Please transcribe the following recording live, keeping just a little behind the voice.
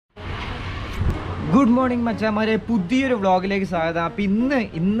Good morning മച്ചാമാരെ, പുതിയൊരു വ്ളോഗിലേക്ക് സ്വാഗതം. അപ്പം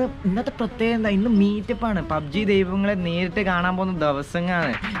ഇന്നത്തെ പ്രത്യേകത എന്താ? ഇന്ന് മീറ്റപ്പാണ്. പബ്ജി ദൈവങ്ങളെ നേരിട്ട് കാണാൻ പോകുന്ന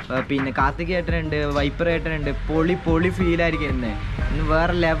ദിവസങ്ങളാണ്. പിന്നെ കാർത്തിക് ഏട്ടനുണ്ട്, വൈപ്പർ ഏട്ടനുണ്ട്. പൊളി ഫീലായിരിക്കും ഇന്ന്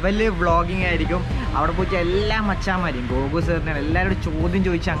വേറെ ലെവല് വ്ളോഗിങ് ആയിരിക്കും. അവിടെ പോയിട്ട് എല്ലാ മച്ചാമാരെയും ഗോകു സാറിനെ എല്ലാവരോടും ചോദ്യം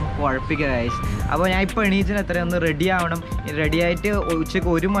ചോദിച്ച് അങ്ങ് കുഴപ്പിക്കുക ഗൈസ്. അപ്പോൾ ഞാൻ ഇപ്പോൾ എണീച്ചിന് എത്രയൊന്ന് റെഡി ആവണം. റെഡി ആയിട്ട് ഉച്ചയ്ക്ക്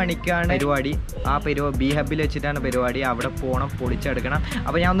 1 മണിക്കാണ് പരിപാടി. ആ ബി ഹബിൽ വെച്ചിട്ടാണ് പരിപാടി. അവിടെ പോകണം, പൊളിച്ചെടുക്കണം.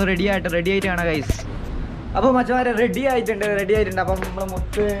 അപ്പോൾ ഞാൻ ഒന്ന് റെഡി ആയിട്ട് കാണാം ഗൈസ്. അപ്പോൾ മച്ചമാരെ റെഡി ആയിട്ടുണ്ട്. അപ്പോൾ നമ്മൾ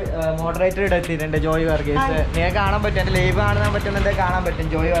മൊത്ത് മോഡറേറ്റർ ഇവിടെ എത്തിയിട്ടുണ്ട്, ജോയ് വർഗീസ്. നിങ്ങൾക്ക് കാണാൻ പറ്റും, എൻ്റെ ലൈവ് കാണാൻ പറ്റുന്നത് കാണാൻ പറ്റും.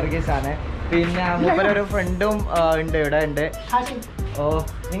 ജോയ് വർഗീസ് ആണ്. പിന്നെ മൂപ്പരൊരു ഫ്രണ്ടും ഉണ്ട്, ഇവിടെ ഉണ്ട്. ഓ,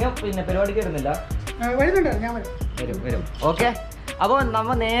 നിങ്ങൾ പിന്നെ പരിപാടിക്ക് വരുന്നില്ല? വരും. ഓക്കെ. അപ്പോൾ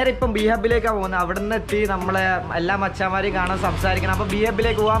നമ്മൾ നേരെ ഇപ്പം ബി ഹബിലേക്കാണ് പോകുന്നത്. അവിടെ നിന്ന് എത്തി നമ്മളെ എല്ലാ മച്ചാന്മാരെയും കാണാൻ, സംസാരിക്കണം. അപ്പോൾ ബി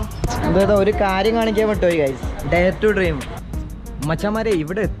ഹബിലേക്ക് പോവാം. അതായത് ഒരു കാര്യം കാണിക്കാൻ പറ്റുമോ ഗൈസ്? ഡെയർ ടു ഡ്രീം മച്ചാന്മാരെ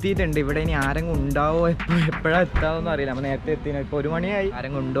ഇവിടെ എത്തിയിട്ടുണ്ട്. ഇവിടെ ഇനി ആരെങ്കിലും ഉണ്ടാവോ, എപ്പോഴാണ് എത്താമെന്ന് അറിയില്ല. നമ്മൾ നേരത്തെ എത്തി. ഇപ്പോൾ 1 മണിയായി.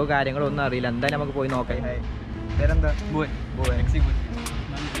 ആരെങ്കിലും ഉണ്ടോ കാര്യങ്ങളോ ഒന്നും അറിയില്ല. എന്തായാലും നമുക്ക് പോയി നോക്കാം. പേരെന്താ?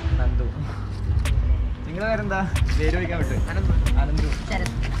 നന്ദു. നിങ്ങളെ പേരെന്താ? പേര് വിളിക്കാൻ പറ്റും? അനന്തു.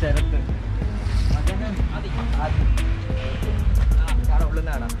 ശരത്ത്.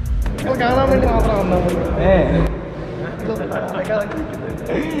 ഉള്ളുന്നാണോ? കാണാൻ വേണ്ടി മാത്രം വന്നോ?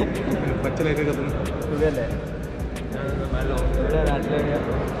 സുഖല്ലേ?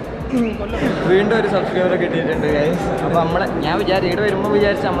 വീണ്ടും ഒരു സബ്സ്ക്രൈബർ കിട്ടിയിട്ടുണ്ട് ഗൈസ്. അപ്പോൾ ഞാൻ ഇവിടെ വരുമ്പോൾ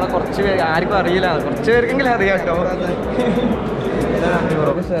വിചാരിച്ചു നമ്മളെ കുറച്ച് പേര് ആർക്കും അറിയില്ല, കുറച്ച് പേർക്കെങ്കിലും അറിയാം കേട്ടോ.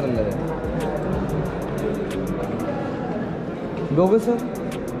 ഗോകു സാറല്ലേ? ഗോകു സാർ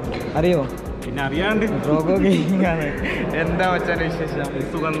അറിയോ? പിന്നെ അറിയാണ്ട്. ഡ്രോഗോ ഗെയിമിംഗ് ആണ്. എന്താ വെച്ചാൽ വിശേഷം?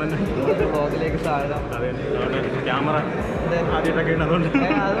 സുഖം തന്നെ. വ്ളോഗിലേക്ക് സ്വാഗതം. ക്യാമറ അതുകൊണ്ട് എന്താ?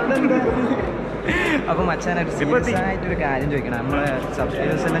 അപ്പോൾ മച്ചാനായിട്ട് സീരിയസ് ആയിട്ടൊരു കാര്യം ചോദിക്കണം. നമ്മളെ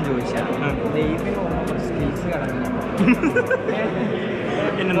സബ്സ്ക്രൈബേഴ്സ് എല്ലാം ചോദിച്ചാൽ ദൈവം സ്കിൽസ് കടന്നു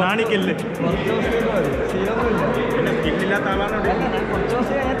പിന്നെ നാണിക്കല്ലേ? കുറച്ച് സ്കില്ലില്ലാത്ത ആളാണ്. കുറച്ച്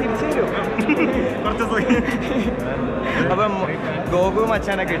ദിവസം ഞാൻ തിരിച്ചു തരും. കുറച്ച് ദിവസം. അപ്പം ഗോകു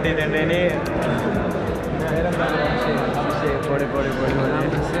മച്ചാനെ കിട്ടിയിട്ടുണ്ട്. ഇനി പേരെന്താ? അഭിഷേക്.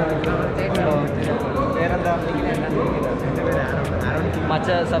 പേരെന്താ? മച്ച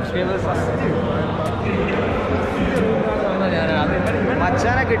സബ്സ്ക്രൈബേഴ്സ്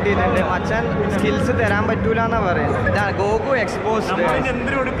മച്ചാനെ കിട്ടിയിട്ടുണ്ട്. മച്ചാൻ സ്കിൽസ് തരാൻ പറ്റൂല എന്നാ പറയുന്നത്. ഇതാണ് ഗോകു എക്സ്പോസ്ഡ്.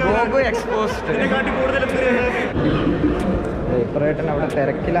 ഇപ്പറേട്ടൻ അവിടെ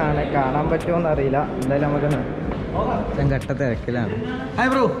തിരക്കിലാണ്, കാണാൻ പറ്റുമോന്ന് അറിയില്ല. എന്തായാലും നമുക്ക് ഘട്ട തിരക്കിലാണ്. Hi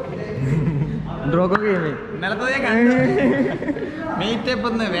bro. ഡ്രോഗോ ഗെയിമിംഗ് മീറ്റപ്പ്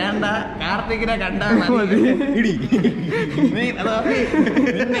ഒന്ന് വേണ്ട, കാർത്തികിനെ കണ്ടാൽ മതി.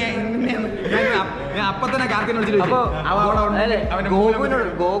 അപ്പൊ തന്നെ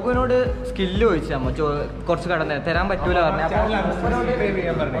ഗോകുവിനോട് സ്കില്ല് ചോദിച്ചു. നമ്മ കുറച്ച് കടന്ന് തരാൻ പറ്റൂല പറഞ്ഞു.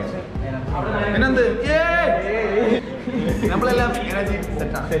 പിന്നെന്ത് നമ്മളെല്ലാം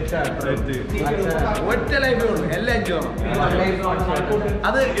ഒറ്റ ലൈഫേ ഉള്ളൂ, എല്ലാം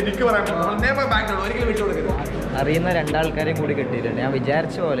അത് എനിക്ക് പറയാൻ അറിയുന്ന 2 ആൾക്കാരെയും കൂടി കിട്ടിയിട്ടുണ്ട്. ഞാൻ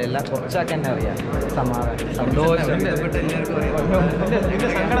വിചാരിച്ച പോലെ എല്ലാം കുറച്ചൊക്കെ തന്നെ അറിയാം. സമാധാനം, സന്തോഷം. എൻ്റെ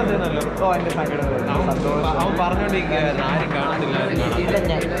സങ്കടം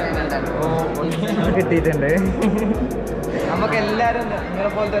കിട്ടിയിട്ടുണ്ട്. നമുക്ക് എല്ലാവരും നിങ്ങളെ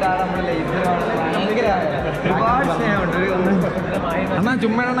പോലത്തെ ഒരാൾ നമ്മുടെ ലൈഫിൽ ഭയങ്കര ഒരുപാട് സ്നേഹമുണ്ട്. എന്നാ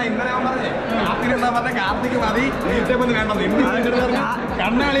ചുമ്മാ ഇന്നലെ പറഞ്ഞേ കാർത്തിക് മതി,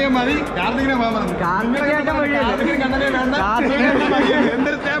 കണ്ണാളിയെ മതി, കാർത്തികിനെ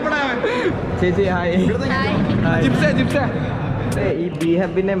ചേച്ചി ഹായ്. ഈ ബി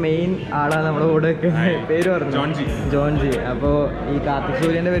ഹബിന്റെ മെയിൻ ആളാണ് നമ്മുടെ കൂടെ. പേര് പറഞ്ഞു ജോൺജി. അപ്പോൾ ഈ കാർത്തിക്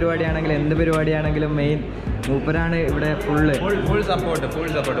സൂര്യന്റെ പരിപാടിയാണെങ്കിലും എന്ത് പരിപാടിയാണെങ്കിലും മെയിൻ മൂപ്പരാണ് ഇവിടെ ഫുൾ സപ്പോർട്ട്.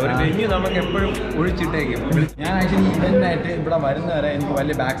 ഒരു വെന്യൂ നമുക്ക് എപ്പോഴും ഒഴിച്ചിട്ടേക്കും. ഞാൻ ആക്ച്വലി ഇവന്റായിട്ട് ഇവിടെ വരുന്നവരെ എനിക്ക്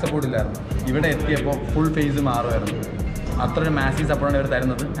വലിയ ബാക്ക് സപ്പോർട്ട് ഇല്ലായിരുന്നു. ഇവിടെ എത്തിയപ്പോൾ ഫുൾ ഫേസ് മാറുമായിരുന്നു. അത്രയൊരു മാസീവ് സപ്പോർട്ടാണ് ഇവർ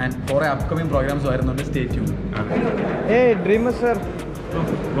തരുന്നത്. ആൻഡ് കുറേ അപ്കമിങ് പ്രോഗ്രാംസ് വരുന്നുണ്ട്. Stay tune. ഡ്രീമർ സർ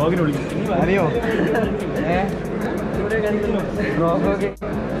ബ്ലോഗിന് വിളിക്കും, അറിയോ?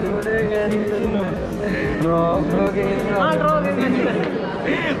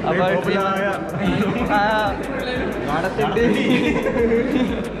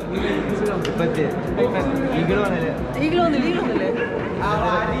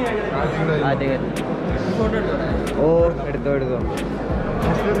 ഓ എടുത്തോ.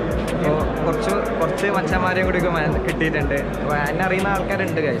 കുറച്ച് മച്ചന്മാരെയും കൂടി കിട്ടിയിട്ടുണ്ട്. എന്നെ അറിയുന്ന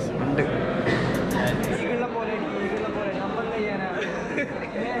ആൾക്കാരുണ്ട് ഗൈസ്, ഉണ്ട്.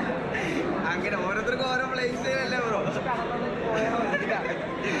 അങ്ങനെ ഓരോരുത്തർക്കും ഓരോ പ്ലേസ് ബ്രോ.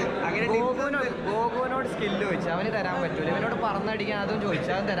 ഗോകുവിനോട് സ്കില്ല് ചോദിച്ചു, അവന് തരാൻ പറ്റൂല. ഇവനോട് പറന്നടിക്കാൻ അതും ചോദിച്ചു,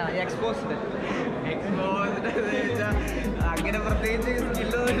 അവൻ തരാം. എക്സ്പോസ്ഡ് ചോദിച്ചാൽ അങ്ങനെ പ്രത്യേകിച്ച്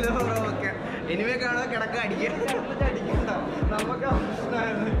സ്കില്ലൊന്നും ഓക്കെ. എനിവേ കാണാൻ കിടക്ക അടിക്കണ്ട നമുക്ക്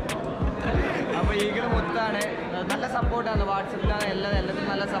പ്രശ്നമായിരുന്നു. അപ്പൊ ഈഗിൾ മൊത്താണ്, നല്ല സപ്പോർട്ടാണ്. വാട്സപ്പിലാണ് എല്ലാത്തിനും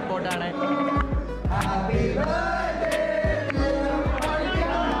നല്ല സപ്പോർട്ടാണ്.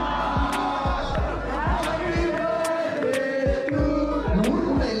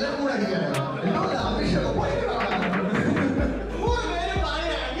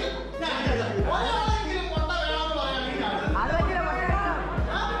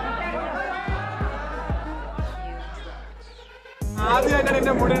 ആദ്യമായിട്ടാണ്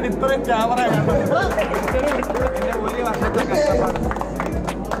എന്റെ മുടിയിൽ ഇത്രയും ക്യാമറ എന്റെ ഒരു വർഷത്തെ കഷ്ടപ്പാട്.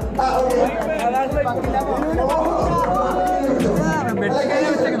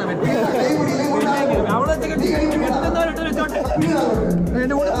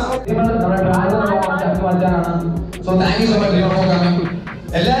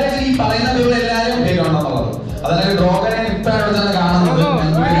 എല്ലാരും ഈ പറയുന്ന എല്ലാരും പേരുണ്ടെന്നുള്ളത്. അതായത് ഡ്രോഗനെ ഇപ്പോഴാണ് കാണുന്നത്.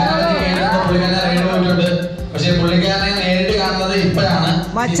 പക്ഷെ പുള്ളിക്കാരനെ നേരിട്ട് കാണുന്നത് ഇപ്പോഴാണ്.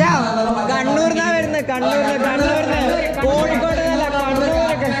 കണ്ണൂർന്നാ വരുന്നത്, കണ്ണൂർന്ന് കോഴിക്കോട്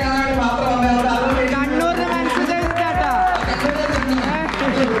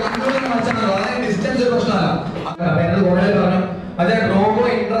ഡിസ്റ്റൻസ് ഒരു പ്രശ്നമല്ല. മറ്റേ ഡ്രോഗോ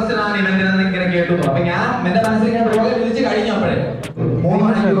ഇൻട്രസ്റ്റഡ് ആണ് ഇവന്റിനെന്ന് ഇങ്ങനെ കേട്ടു. അപ്പൊ ഞാൻ എന്റെ മനസ്സിൽ ഞാൻ ഡ്രോഗോയെ വിളിച്ച് കഴിഞ്ഞപ്പോഴേ 3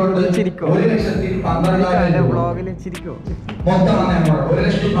 മണിക്കൂർ കൊണ്ട് 1,12,000 മൊത്തം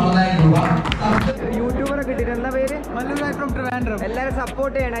 1,12,000 രൂപ. യൂട്യൂബറെ കിട്ടിയിട്ട് എന്താ പേര്? എല്ലാരും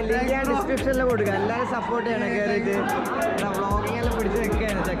സപ്പോർട്ട് ചെയ്യണം. ലിങ്ക് ഞാൻ ഡിസ്ക്രിപ്ഷനിൽ കൊടുക്കുക. എല്ലാരും സപ്പോർട്ട് ചെയ്യണം. കയറിയിട്ട് വ്ളോഗിങ് എല്ലാം പിടിച്ച്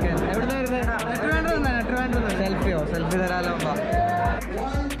വെക്കുകയാണ് ചെക്കൻ. എവിടെ വരുന്നത്? സെൽഫി തരാലോ.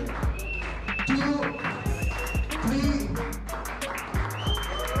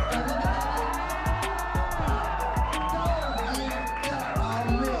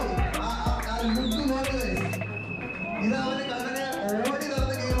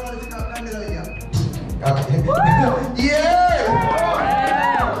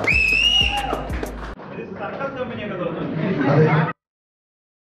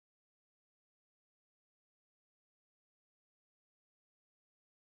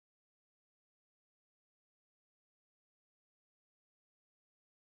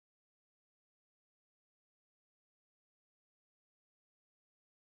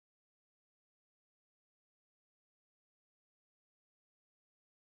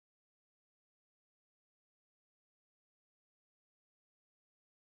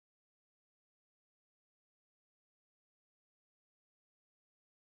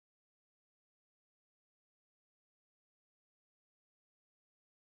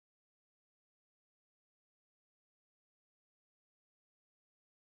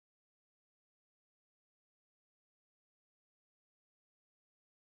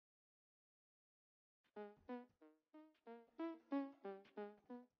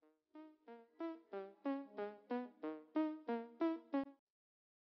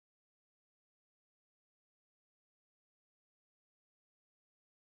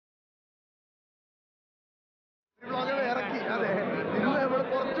 ഇറക്കി. അതെ, ഇന്ന് നമ്മൾ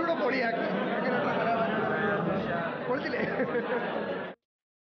കുറച്ചുകൂടെ പൊടിയാക്കി. പൊളിച്ചില്ലേ?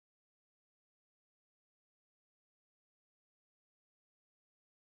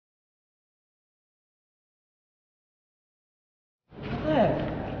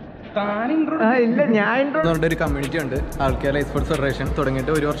 ഇല്ല, ഞാൻ ഒരു കമ്മ്യൂണിറ്റി ഉണ്ട്, ആൾക്കാർ സ്പോർട്സ് ഫെഡറേഷൻ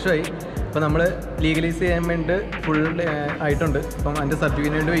തുടങ്ങിയിട്ട് 1 വർഷമായി. അപ്പോൾ നമ്മൾ ലീഗലൈസ് ചെയ്യാൻ വേണ്ടി ഫുൾ ആയിട്ടുണ്ട്. അപ്പം അതിൻ്റെ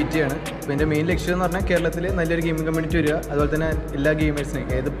സർട്ടിഫിക്കറ്റിന് വേണ്ടി വെയിറ്റ് ചെയ്യാണ്. അപ്പോൾ എൻ്റെ മെയിൻ ലക്ഷ്യം എന്ന് പറഞ്ഞാൽ കേരളത്തിൽ നല്ലൊരു ഗെയിമിംഗ് കമ്മ്യൂണിറ്റി വരിക, അതുപോലെ തന്നെ എല്ലാ ഗെയിമേഴ്സിനെയും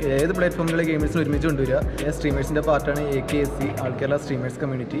ഏത് പ്ലാറ്റ്ഫോമിലുള്ള ഗെയിമേഴ്സിനും ഒരുമിച്ച് കൊണ്ടുവരിക. സ്ട്രീമേഴ്സിൻ്റെ പാർട്ടാണ് AKSC, ആൾ കേരള സ്ട്രീമേഴ്സ്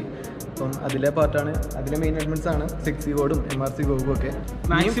കമ്മ്യൂണിറ്റി. അപ്പം അതിലെ പാർട്ടാണ്, അതിലെ മെയിൻ അഡ്മിൻസ് ആണ് സിക്സി ബോർഡും Mrz Goku ഒക്കെ.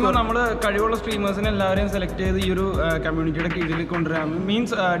 മാക്സിമം നമ്മൾ കഴിവുള്ള സ്ട്രീമേഴ്സിനെ എല്ലാവരെയും സെലക്ട് ചെയ്ത് ഈ ഒരു കമ്മ്യൂണിറ്റിയുടെ കീഴിൽ കൊണ്ടുവരാൻ,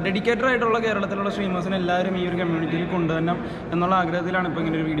 മീൻസ് ഡെഡിക്കേറ്റഡ് ആയിട്ടുള്ള കേരളത്തിലുള്ള സ്ട്രീമേഴ്സിനെ എല്ലാവരും ഈ ഒരു കമ്മ്യൂണിറ്റിയിൽ കൊണ്ടുവരണം എന്നുള്ള ആഗ്രഹത്തിലാണ് ഇപ്പോൾ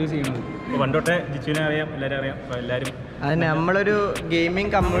ഇങ്ങനെ ഒരു വീഡിയോ ചെയ്യുന്നത്. പണ്ടോട്ടെ ജിച്ചുവിനെ അറിയാം, എല്ലാവരും അറിയാം. അപ്പോൾ എല്ലാവരും അതിന് നമ്മളൊരു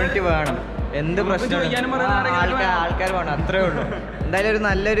ഗെയിമിംഗ് കമ്മ്യൂണിറ്റി വേണം. എന്ത് പ്രശ്നം ആൾക്കാർ വേണം, അത്രേ ഉള്ളൂ. എന്തായാലും ഒരു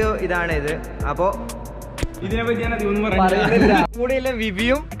നല്ലൊരു ഇതാണ് ഇത്. അപ്പോൾ ഇതിനെ പറ്റി ഞാൻ അധികം പറയുന്നില്ല. കൂടെയുള്ള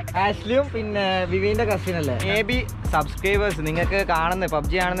വിവിയും ആഷ്ലിയും പിന്നെ വിവിന്റെ കസിൻ അല്ലേ, മേ ബി സബ്സ്ക്രൈബേഴ്സ് നിങ്ങൾക്ക് കാണുന്നത്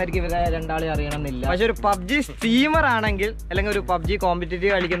PUBG ആണെന്നായിരിക്കും ഇവരെ രണ്ടാളെ അറിയണമെന്നില്ല. പക്ഷെ ഒരു PUBG സ്ട്രീമർ ആണെങ്കിൽ അല്ലെങ്കിൽ ഒരു PUBG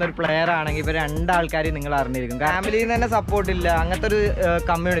കോമ്പറ്റീറ്റീവ് കളിക്കുന്ന ഒരു പ്ലെയർ ആണെങ്കിൽ ഇവർ 2 ആൾക്കാരെയും നിങ്ങൾ അറിഞ്ഞിരിക്കും. ഫാമിലിയിൽ നിന്ന് തന്നെ സപ്പോർട്ട് ഇല്ല, അങ്ങനത്തെ ഒരു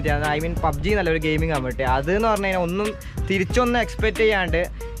കമ്മ്യൂണിറ്റിയാണ്. ഐ മീൻ PUBG എന്നല്ല, ഒരു ഗെയിമിംഗ് കമ്മ്യൂണിറ്റി. അത് എന്ന് പറഞ്ഞു കഴിഞ്ഞാൽ ഒന്നും തിരിച്ചൊന്നും എക്സ്പെക്ട് ചെയ്യാണ്ട്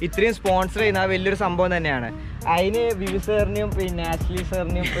ഇത്രയും സ്പോൺസർ ചെയ്യുന്ന വലിയൊരു സംഭവം തന്നെയാണ്. അതിന് വിവി സാറിനെയും പിന്നെ ആഷ്ലി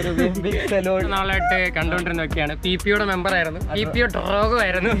സാറിനെയും ഒരു ബിഗ് സെലോൺ നാളായിട്ട് കണ്ടുകൊണ്ടിരുന്നൊക്കെയാണ്. PPO മെമ്പർ ആയിരുന്നു, PPO ഡ്രോഗോ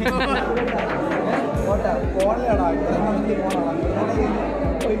ആയിരുന്നു.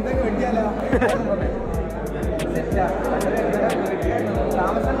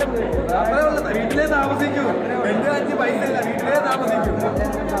 വീട്ടിലേ താമസിക്കൂ. എന്റെ അഞ്ച് പൈസ ഇല്ല, വീട്ടിലേ താമസിക്കൂ.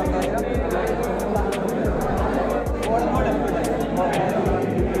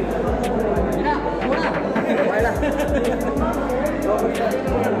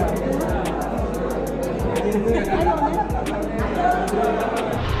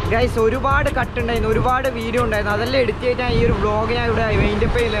 ഗൈസ് ഒരുപാട് കട്ടുണ്ടായിരുന്നു, ഒരുപാട് വീഡിയോ ഉണ്ടായിരുന്നു. അതെല്ലാം എഡിറ്റ് ചെയ്തിട്ട് ഈ ഒരു വ്ളോഗ് ഞാൻ ഇവിടെ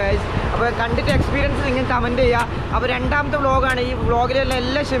വൈൻഡപ്പ് ചെയ്യില്ല ഗൈസ്. അപ്പോൾ കണ്ടിട്ട് എക്സ്പീരിയൻസ് നിങ്ങൾ കമൻറ്റ് ചെയ്യുക. അപ്പോൾ രണ്ടാമത്തെ വ്ളോഗാണ്. ഈ വ്ളോഗിലെല്ലാം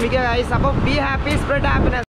എല്ലാം ക്ഷമിക്കുക ഗൈസ്. അപ്പോൾ ബി ഹാപ്പി, സ്പ്രെഡ് ഹാപ്പിനെസ്.